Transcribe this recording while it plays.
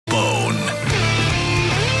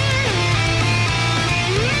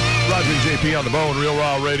JP on the Bone, Real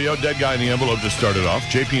Raw Radio. Dead Guy in the Envelope just started off.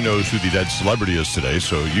 JP knows who the dead celebrity is today,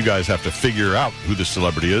 so you guys have to figure out who the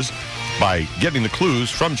celebrity is by getting the clues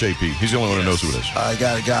from JP. He's the only one who knows who it is. I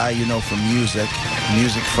got a guy you know from music.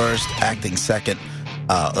 Music first, acting second.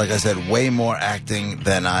 Like I said, way more acting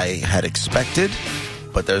than I had expected,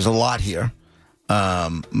 but there's a lot here.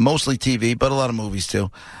 Mostly TV, but a lot of movies too.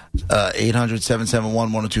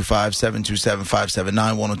 800-771-1025,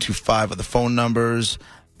 727-579-1025 are the phone numbers.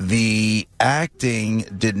 The acting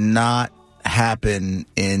did not happen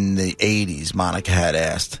in the 80s, Monica had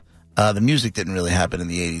asked. The music didn't really happen in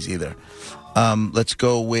the 80s either. Let's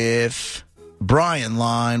go with Brian,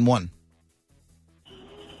 line 1.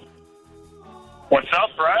 What's up,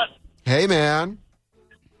 Brett? Hey, man.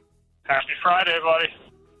 Happy Friday, buddy.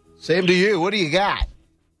 Same to you. What do you got?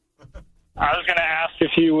 I was going to ask if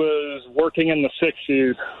he was working in the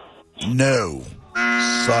 60s. No.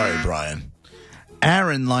 Sorry, Brian.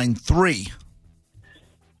 Aaron, line 3.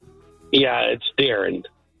 Yeah, it's Darren.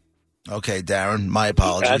 Okay, Darren, my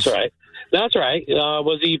apologies. That's right.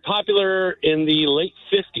 Was he popular in the late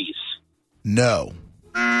 50s? No.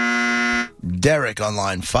 Derek on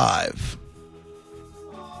line 5.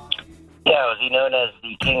 Yeah, is he known as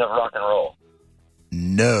the king of rock and roll?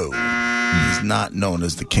 No. He's not known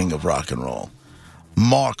as the king of rock and roll.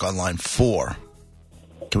 Mark on line 4.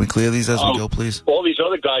 Can we clear these as we go, please? All these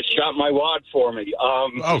other guys shot my wad for me.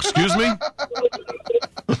 Excuse me?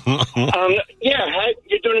 Yeah,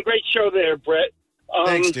 you're doing a great show there, Brett.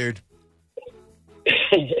 Thanks, dude.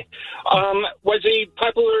 Was he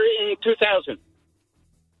popular in 2000?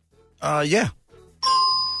 Yeah.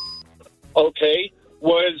 Okay.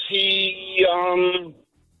 Was he,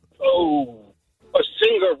 a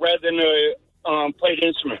singer rather than a played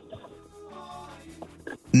instrument?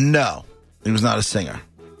 No. He was not a singer.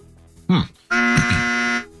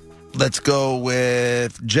 Let's go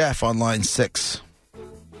with Jeff on line 6.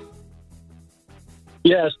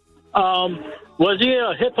 Yes. Was he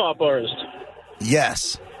a hip-hop artist?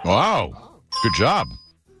 Yes. Wow. Good job.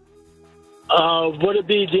 Would it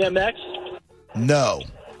be DMX? No.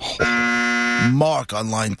 Mark on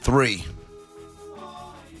line 3.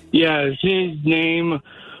 Yeah, is his name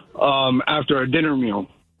after a dinner meal?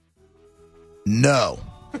 No.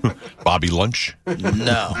 Bobby Lunch?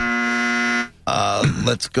 No.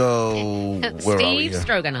 Let's go. Where are we Steve here?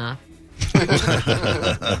 Stroganoff.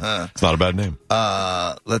 It's not a bad name.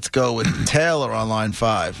 Let's go with Taylor on line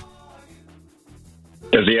 5.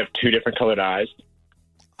 Does he have two different colored eyes?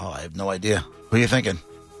 Oh, I have no idea. Who are you thinking?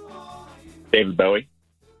 David Bowie?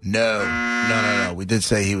 No. We did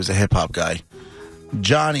say he was a hip-hop guy.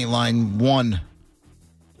 Johnny, line 1.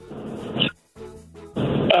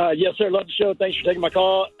 Yes, sir. Love the show. Thanks for taking my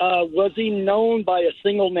call. Was he known by a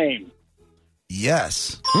single name?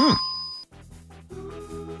 Yes. I'll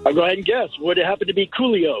go ahead and guess. Would it happen to be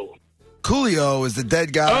Coolio? Coolio is the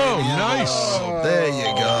dead guy. Oh, nice. There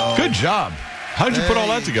you go. Good job. How did you put all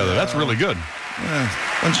that together? That's really good.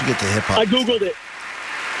 Once you get to hip-hop. I Googled it.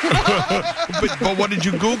 but what did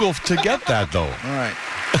you Google to get that, though? All right.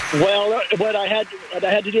 Well, what I had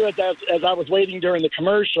to do as I was waiting during the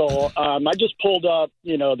commercial, I just pulled up.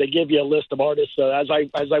 They give you a list of artists. So as I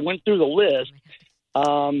went through the list,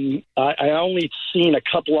 I only seen a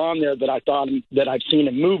couple on there that I thought that I've seen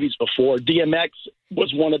in movies before. DMX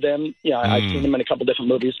was one of them. Yeah, I've seen him in a couple different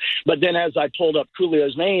movies. But then as I pulled up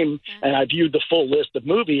Coolio's name and I viewed the full list of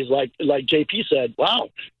movies, like JP said, wow,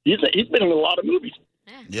 he's been in a lot of movies.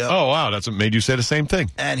 Yep. Oh, wow. That's what made you say the same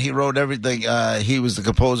thing. And he wrote everything. He was the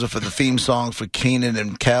composer for the theme song for Kenan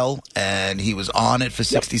and Kel, and he was on it for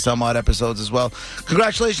 60-some-odd episodes as well.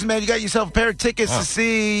 Congratulations, man. You got yourself a pair of tickets to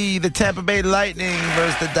see the Tampa Bay Lightning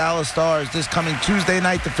versus the Dallas Stars this coming Tuesday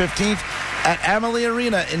night, the 15th, at Amalie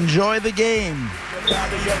Arena. Enjoy the game.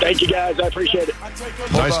 Thank you, guys. I appreciate it.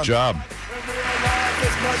 Nice job.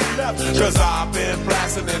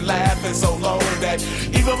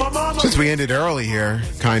 Since we ended early here,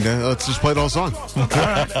 kind of, let's just play the whole song. All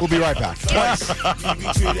right. We'll be right back. Twice.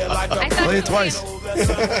 Play it twice.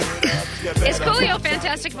 Is Coolio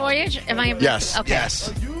Fantastic Voyage? Am I? Yes. Okay.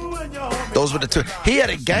 Yes. Those were the two. He had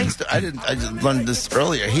a gangster. I just learned this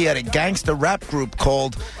earlier. He had a gangster rap group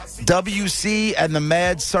called WC and the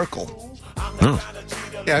Mad Circle.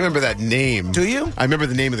 Yeah, I remember that name. Do you? I remember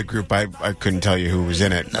the name of the group. I couldn't tell you who was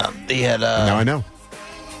in it. No, he had. Now I know.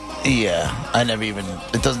 Yeah, I never even.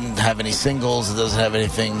 It doesn't have any singles. It doesn't have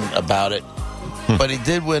anything about it. But he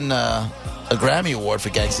did win a Grammy Award for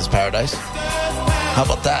Gangsta's Paradise. How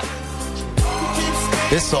about that?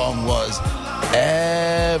 This song was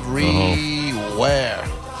everywhere.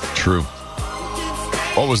 True.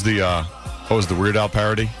 What was the Weird Al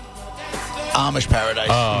parody? Amish Paradise.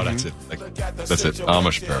 Oh, that's it. That's it.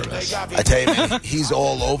 Amish Paradise. I tell you, man, he's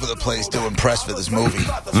all over the place doing press for this movie.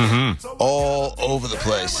 Mm-hmm. All over the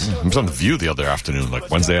place. I was on The View the other afternoon, like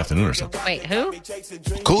Wednesday afternoon or something. Wait, who?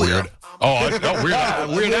 Cool. Weird. Weird Al.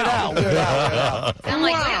 Weird Al. I'm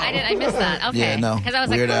like, wait, I missed that. Okay. Yeah, no. Because I was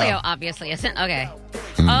like, Weird Al. Coolio, obviously. Okay.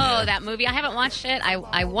 Oh, that movie. I haven't watched it.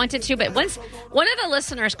 I wanted to, but once one of the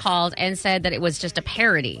listeners called and said that it was just a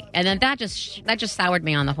parody, and then that just soured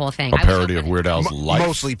me on the whole thing. A parody of Weird Al's life.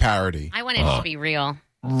 Mostly parody. I wanted it to be real.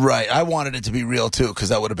 Right. I wanted it to be real, too, because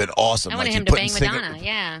that would have been awesome. I wanted like him to bang Madonna,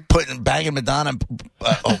 yeah. Banging Madonna.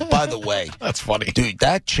 Oh, by the way. That's funny. Dude,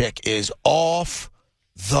 that chick is off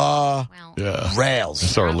the rails. I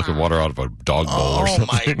started looking water out of a dog bowl or something.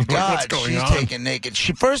 Oh, my God. What's going She's on? taken naked.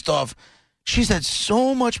 First off, she's had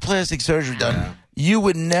so much plastic surgery done. You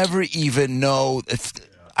would never even know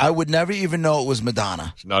I would never even know it was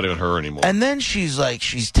Madonna. It's not even her anymore. And then she's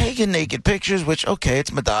taking naked pictures, which, okay,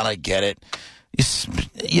 it's Madonna, I get it.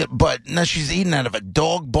 Yeah, but now she's eating out of a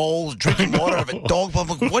dog bowl, drinking water out of a dog bowl.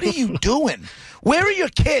 What are you doing? Where are your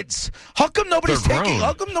kids? How come nobody's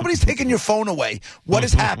taking your phone away? What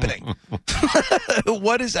is happening?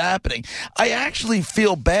 What is happening? I actually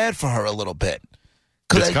feel bad for her a little bit.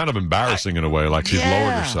 It's kind of embarrassing in a way, like she's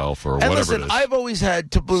lowered herself or whatever listen, it is. I've always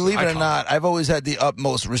had, to believe it or not, I've always had the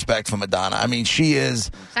utmost respect for Madonna. I mean, she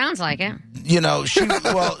is... Sounds like it. You know, she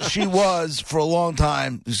was, for a long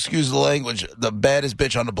time, excuse the language, the baddest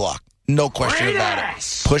bitch on the block. No question about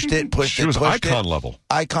it. Pushed it. She was icon level.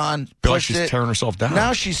 Icon. Feel like she's tearing herself down.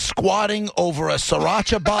 Now she's squatting over a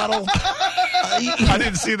sriracha bottle. I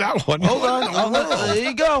didn't see that one. Hold on. There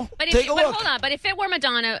you go. Take a look. Hold on. But if it were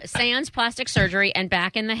Madonna, sans plastic surgery, and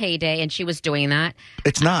back in the heyday, and she was doing that.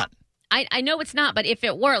 It's not. I know it's not, but if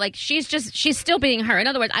it were, like, she's still being her. In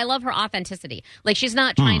other words, I love her authenticity. Like, she's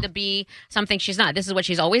not trying to be something she's not. This is what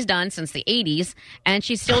she's always done since the 80s, and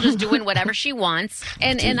she's still just doing whatever she wants,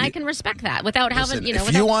 and I can respect that without having,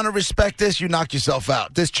 If you want to respect this, you knock yourself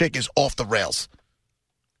out. This chick is off the rails.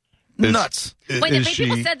 Nuts.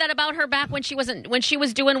 People said that about her back when she was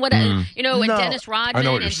doing what, and Dennis Rodman. I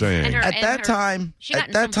know what you're saying. At that time,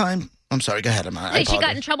 I'm sorry, go ahead. She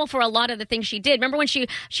got in trouble for a lot of the things she did. Remember when she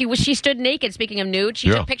stood naked, speaking of nude, she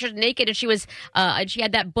took pictures naked, and she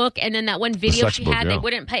had that book, and then that one video she had, they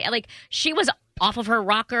wouldn't pay. Like, she was off of her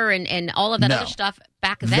rocker and all of that other stuff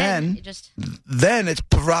back then. Then it's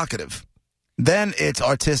provocative. Then it's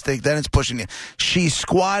artistic. Then it's pushing it. She's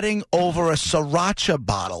squatting over a sriracha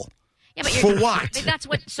bottle. Yeah, but for what? That's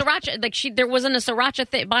what sriracha. Like, there wasn't a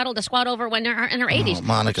sriracha bottle to squat over when in her 80s. Oh,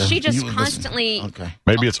 Monica, she just constantly. Okay.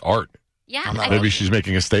 Maybe it's art. Yeah, maybe she's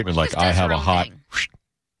making a statement like, "I have a hot."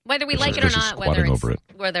 Whether we like it or not,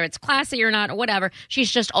 whether it's classy or not, or whatever, she's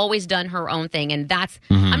just always done her own thing, and that's.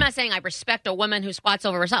 I'm not saying I respect a woman who squats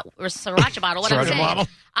over a sriracha bottle. What I'm saying,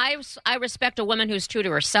 I respect a woman who's true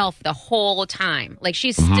to herself the whole time. Like,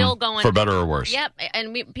 she's still going for better or worse. Yep,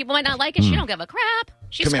 and people might not like it. She don't give a crap.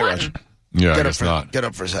 She's squatting. Yeah, get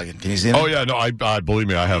up for a second. Can you see that? Oh, yeah, no, I believe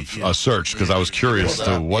me, I have searched because I was curious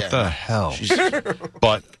to what the hell.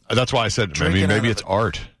 But that's why I said, maybe it's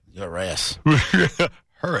art. Your ass.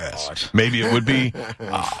 Her ass. Art. Maybe it would be,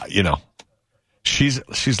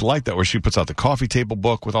 she's like that, where she puts out the coffee table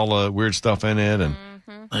book with all the weird stuff in it. And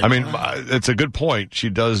I mean, it's a good point. She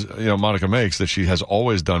does, Monica makes, that she has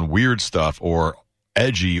always done weird stuff or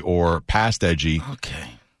edgy or past edgy.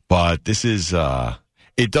 Okay. But this is...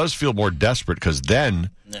 it does feel more desperate because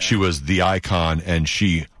then she was the icon and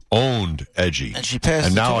she owned edgy. And she passed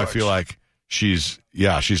And now the I feel like she's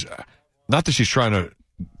not that she's trying to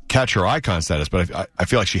catch her icon status, but I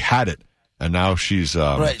feel like she had it. And now she's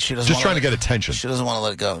she just trying to get attention. She doesn't want to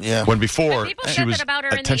let it go, yeah. When before, she was about her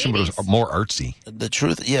attention, in the 80s. But it was more artsy. The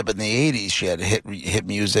truth, but in the 80s, she had hit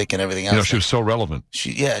music and everything else. She was so relevant.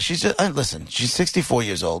 She's just, listen, she's 64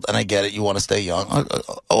 years old, and I get it. You want to stay young.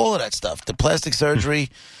 All of that stuff. The plastic surgery,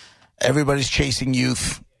 everybody's chasing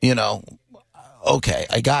youth, Okay,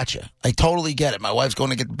 I got you. I totally get it. My wife's going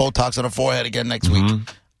to get Botox on her forehead again next week.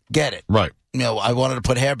 Get it. Right. I wanted to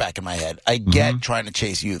put hair back in my head. I get trying to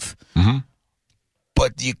chase youth.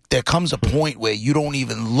 But there comes a point where you don't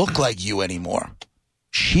even look like you anymore.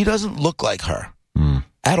 She doesn't look like her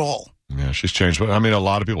at all. Yeah, she's changed. But I mean, a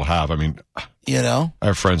lot of people have. I mean, I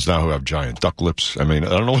have friends now who have giant duck lips. I mean, I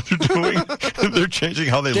don't know what they're doing. They're changing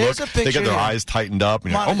how they look. They get their eyes tightened up.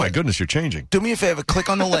 And oh my goodness, you're changing. Do me a favor. Click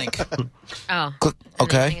on the link. Click,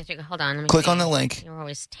 okay. Hold on. Let me click see. on the link. You're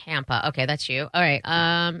always Tampa. Okay, that's you. All right.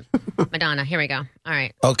 Madonna. Here we go. All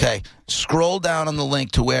right. Okay. Scroll down on the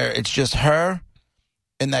link to where it's just her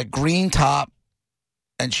in that green top,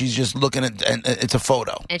 and she's just looking at, and it's a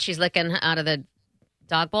photo. And she's looking out of the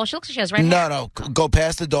Dog bowl. She looks like she has red hair. No. Go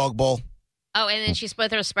past the dog bowl. Oh, and then she's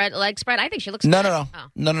with her leg spread. I think she looks No.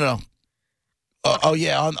 good. No. Oh,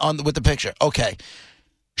 yeah, on with the picture. Okay.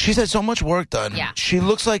 She's had so much work done. Yeah. She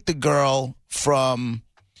looks like the girl from,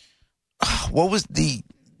 what was with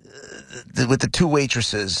the two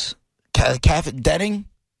waitresses? Catherine Denning?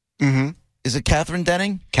 Mm-hmm. Is it Catherine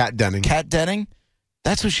Denning? Kat Denning. Kat Denning?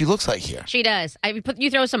 That's what she looks like here. She does. You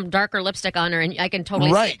throw some darker lipstick on her, and I can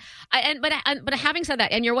totally see it. But having said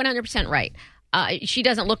that, and you're 100% right, she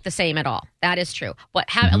doesn't look the same at all. That is true. But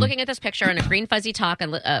looking at this picture in a green fuzzy top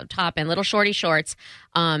and little shorty shorts,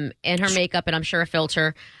 and her makeup, and I'm sure a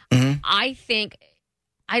filter, I think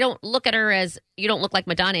I don't look at her as you don't look like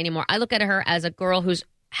Madonna anymore. I look at her as a girl who's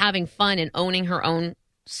having fun and owning her own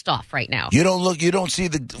stuff right now. You don't see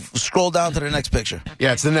scroll down to the next picture.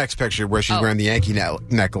 Yeah, it's the next picture where she's wearing the Yankee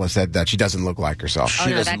necklace that she doesn't look like herself.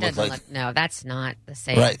 No, that's not the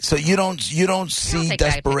same. Right. So you don't see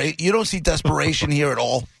desperation. You don't see desperation here at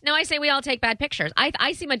all. No, I say we all take bad pictures.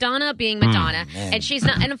 I see Madonna being Madonna, and she's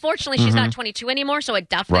not. And unfortunately, she's not 22 anymore, so it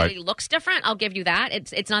definitely looks different. I'll give you that.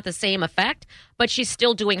 It's not the same effect, but she's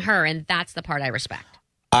still doing her, and that's the part I respect.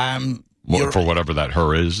 For whatever that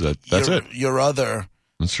her is, that's it. Your other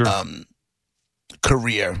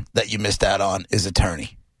career that you missed out on is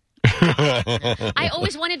attorney. I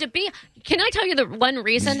always wanted to be. Can I tell you the one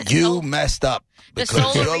reason? You messed up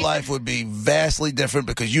because your life would be vastly different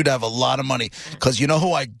because you'd have a lot of money. Because you know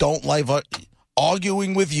who I don't like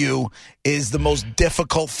arguing with you is the most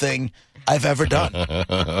difficult thing I've ever done.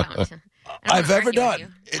 I've ever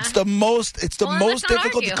done. It's the most most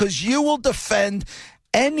difficult because you will defend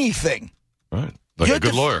anything. Right. Like a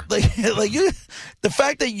good lawyer. The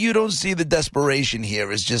fact that you don't see the desperation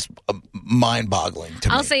here is just mind-boggling to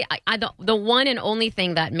me. I'll say the one and only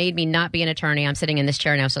thing that made me not be an attorney, I'm sitting in this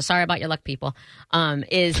chair now, so sorry about your luck, people,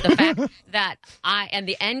 is the fact that and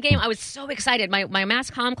the end game, I was so excited. My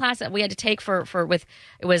mass comm class that we had to take it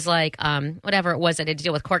was like, whatever it was that had to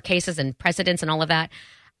deal with court cases and precedents and all of that.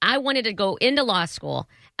 I wanted to go into law school,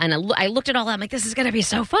 and I looked at all that. I'm like, this is going to be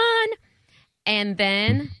so fun. And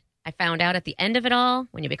then I found out at the end of it all,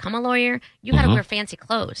 when you become a lawyer, you got to wear fancy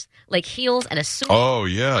clothes, like heels and a suit. Oh,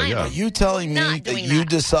 yeah. Are you telling me that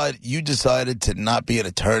you decided to not be an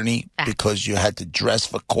attorney because you had to dress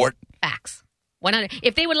for court? Facts. 100.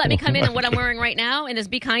 If they would let me come in what I'm wearing right now, in this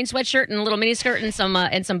Be Kind sweatshirt and a little mini skirt and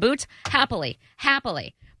some boots, happily.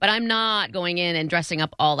 But I'm not going in and dressing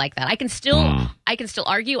up all like that. I can still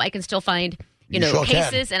argue. I can still find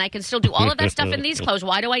cases, and I can still do all of that stuff in these clothes.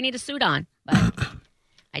 Why do I need a suit on? But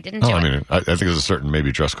I didn't do it. I mean, I think there's a certain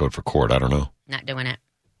maybe dress code for court. I don't know. Not doing it.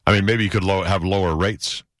 I mean, maybe you could have lower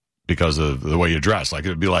rates because of the way you dress. Like,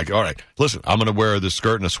 it'd be like, all right, listen, I'm going to wear this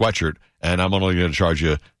skirt and a sweatshirt, and I'm only going to charge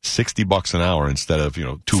you $60 an hour instead of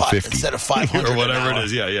 $250 instead of $500 or whatever it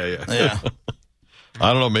is. Yeah.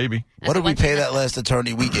 I don't know. Maybe. What did we pay that last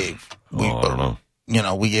attorney we gave? I don't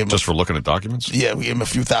know. We gave him just for looking at documents. Yeah, we gave him a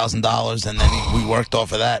few $1,000s, and then we worked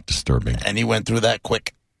off of that. Disturbing. And he went through that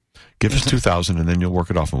quick. Give us $2,000, and then you'll work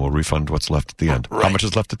it off, and we'll refund what's left at the end. Right. How much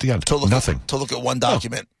is left at the end? Nothing. To look at one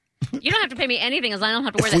document. You don't have to pay me anything as long as I don't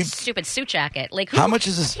have to wear that stupid suit jacket. Like, how much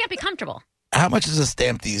is this? Can't be comfortable. How much is a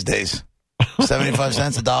stamp these days? 75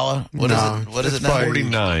 cents, a dollar? What is it now?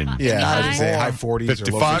 49. Yeah, high 40s.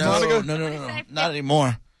 55, Monica? No. Not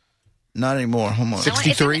anymore. Not anymore.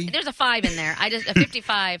 63? There's a 5 in there. A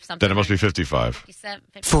 55 something. Then it must be 55. 57,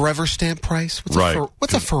 55. Forever stamp price?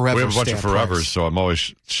 What's a forever stamp? We have a bunch of forevers, so I'm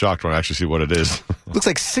always shocked when I actually see what it is. Looks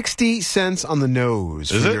like 60 cents on the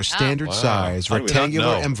nose for your standard size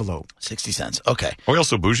rectangular envelope. 60 cents. Okay. Are we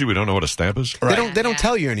also bougie? We don't know what a stamp is? Right. They don't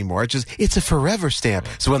tell you anymore. It's a forever stamp.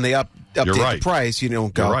 So when they update the price, you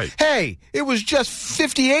don't go, hey, it was just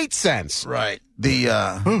 58 cents. Right.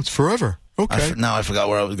 It's forever. Okay. Now I forgot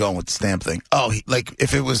where I was going with the stamp thing. Oh,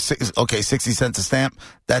 if it was 60 cents a stamp,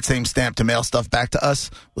 that same stamp to mail stuff back to us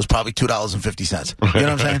was probably $2.50. You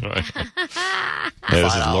know what I'm saying?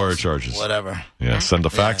 This is lawyer charges. Whatever. Yeah, send a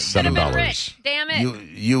fax, $7. Rich. Damn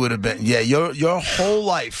it. You would have been. Yeah, your whole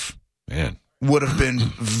life, man, would have been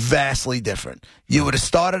vastly different. You would have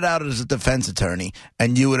started out as a defense attorney,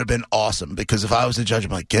 and you would have been awesome. Because if I was the judge,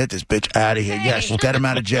 I'm like, get this bitch out of here. Hey. Yes, get him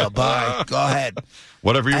out of jail. Bye. Go ahead.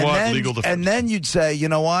 Whatever you want, legal defense. And then you'd say, you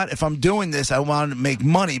know what? If I'm doing this, I want to make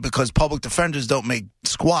money because public defenders don't make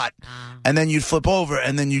squat. And then you'd flip over,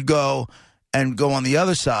 and then you'd go on the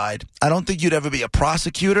other side. I don't think you'd ever be a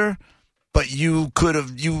prosecutor, but you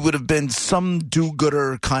would have been some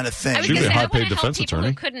do-gooder kind of thing. You'd be a high-paid defense attorney.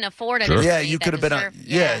 Who couldn't afford it. Sure. Yeah, you could have been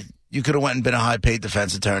you could have went and been a high-paid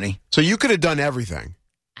defense attorney. So you could have done everything.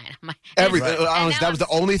 Everything. That was the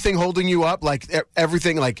only thing holding you up. Like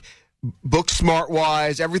everything. Like book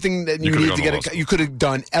smart-wise, everything that you need to get. You could have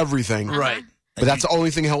done everything, right? But that's the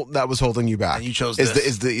only thing that was holding you back. And you chose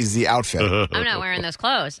is the outfit. I'm not wearing those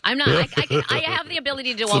clothes. I'm not. I have the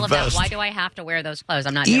ability to do all of that. Why do I have to wear those clothes?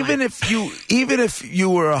 I'm not. Even if you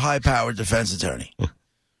were a high-powered defense attorney,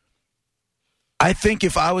 I think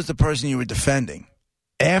if I was the person you were defending,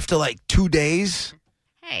 after like 2 days.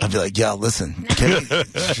 I'd be like, yo, listen.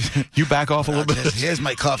 You back off a little bit. Here's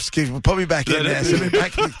my cuffs. Put me back in there. Send me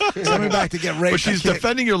back to get raped. But she's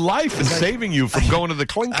defending your life and saving you from going to the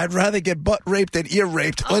clink. I'd rather get butt raped than ear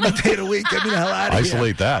raped. Let me pay the week. Get me the hell out of here.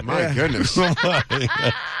 Isolate that. My goodness.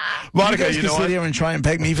 Monica, you know what? Sit here and try and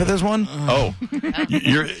peg me for this one? Oh.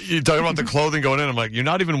 You're talking about the clothing going in. I'm like, you're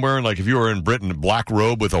not even wearing, like, if you were in Britain, a black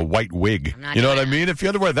robe with a white wig. You know what I mean? If you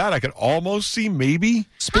had to wear that, I could almost see maybe.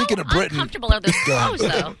 Speaking of Britain. How uncomfortable are those clothes,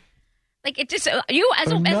 though? Like, it just, you, as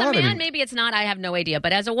a man, maybe it's not, I have no idea.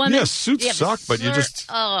 But as a woman. Yeah, suits suck, but you just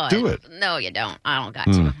do it. No, you don't. I don't got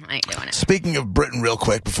to. I ain't doing it. Speaking of Britain, real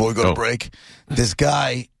quick, before we go to break, this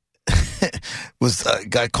guy was a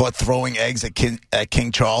guy caught throwing eggs at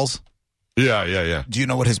King Charles. Yeah. Do you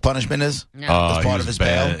know what his punishment is? No. As part of his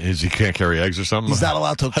bail? He can't carry eggs or something? He's not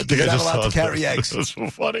allowed to carry eggs. That's so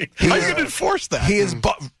funny. How are you going to enforce that? He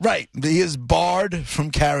is barred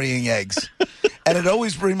from carrying eggs. And it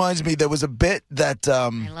always reminds me, there was a bit that I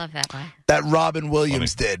love that guy. That Robin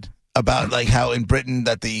Williams did about like how in Britain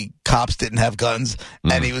that the cops didn't have guns,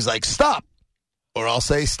 and he was like, stop. Or I'll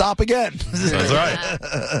say stop again. That's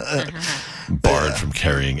right. Barred from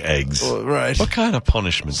carrying eggs. Right. What kind of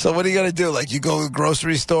punishment? So what are you gonna do? Like you go to the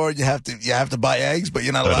grocery store and you have to buy eggs, but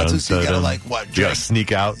you're not allowed to. So you gotta You gotta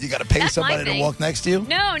sneak out. You gotta pay somebody to walk next to you.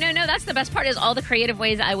 No. That's the best part is all the creative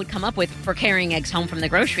ways I would come up with for carrying eggs home from the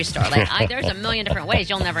grocery store. Like there's a million different ways.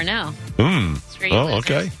 You'll never know.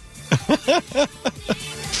 Okay.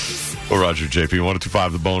 Well, Roger, JP,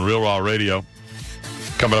 102.5 The Bone, Real Raw Radio.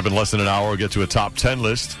 Coming up in less than an hour, we'll get to a top 10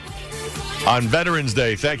 list. On Veterans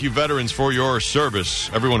Day, thank you, veterans, for your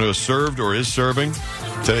service. Everyone who has served or is serving,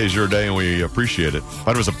 today's your day, and we appreciate it.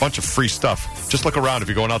 But there's a bunch of free stuff. Just look around. If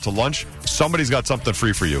you're going out to lunch, somebody's got something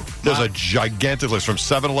free for you. There's a gigantic list from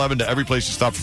 7-Eleven to every place you stop.